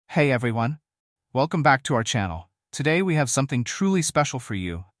Hey everyone, welcome back to our channel. Today we have something truly special for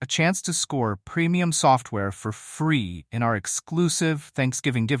you, a chance to score premium software for free in our exclusive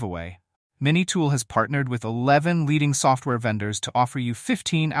Thanksgiving giveaway. MiniTool has partnered with 11 leading software vendors to offer you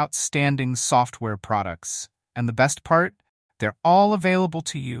 15 outstanding software products. And the best part? They're all available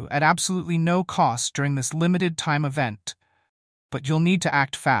to you at absolutely no cost during this limited time event. But you'll need to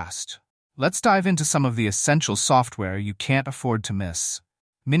act fast. Let's dive into some of the essential software you can't afford to miss.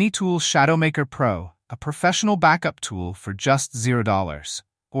 MiniTool ShadowMaker Pro, a professional backup tool for just $0.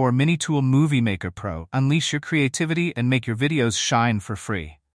 Or MiniTool MovieMaker Pro, unleash your creativity and make your videos shine for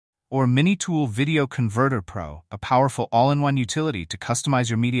free. Or MiniTool Video Converter Pro, a powerful all-in-one utility to customize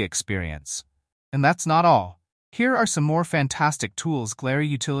your media experience. And that's not all. Here are some more fantastic tools: Glary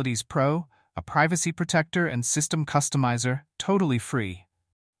Utilities Pro, a privacy protector and system customizer, totally free.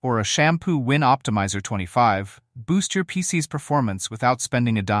 Or a Shampoo Win Optimizer 25, boost your PC's performance without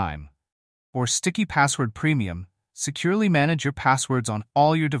spending a dime. Or Sticky Password Premium, securely manage your passwords on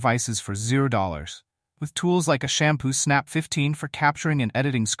all your devices for $0. With tools like a Shampoo Snap 15 for capturing and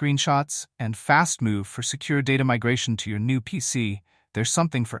editing screenshots, and Fast Move for secure data migration to your new PC, there's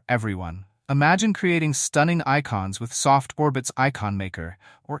something for everyone. Imagine creating stunning icons with Soft Orbit's Icon Maker,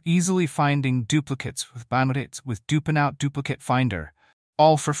 or easily finding duplicates with Dupinout Duplicate Finder,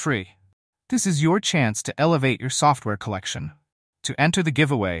 all for free. This is your chance to elevate your software collection. To enter the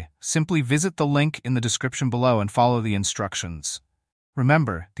giveaway, simply visit the link in the description below and follow the instructions.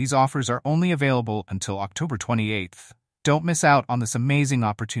 Remember, these offers are only available until October 28th. Don't miss out on this amazing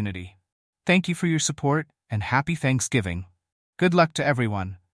opportunity. Thank you for your support, and happy Thanksgiving. Good luck to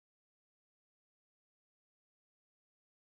everyone.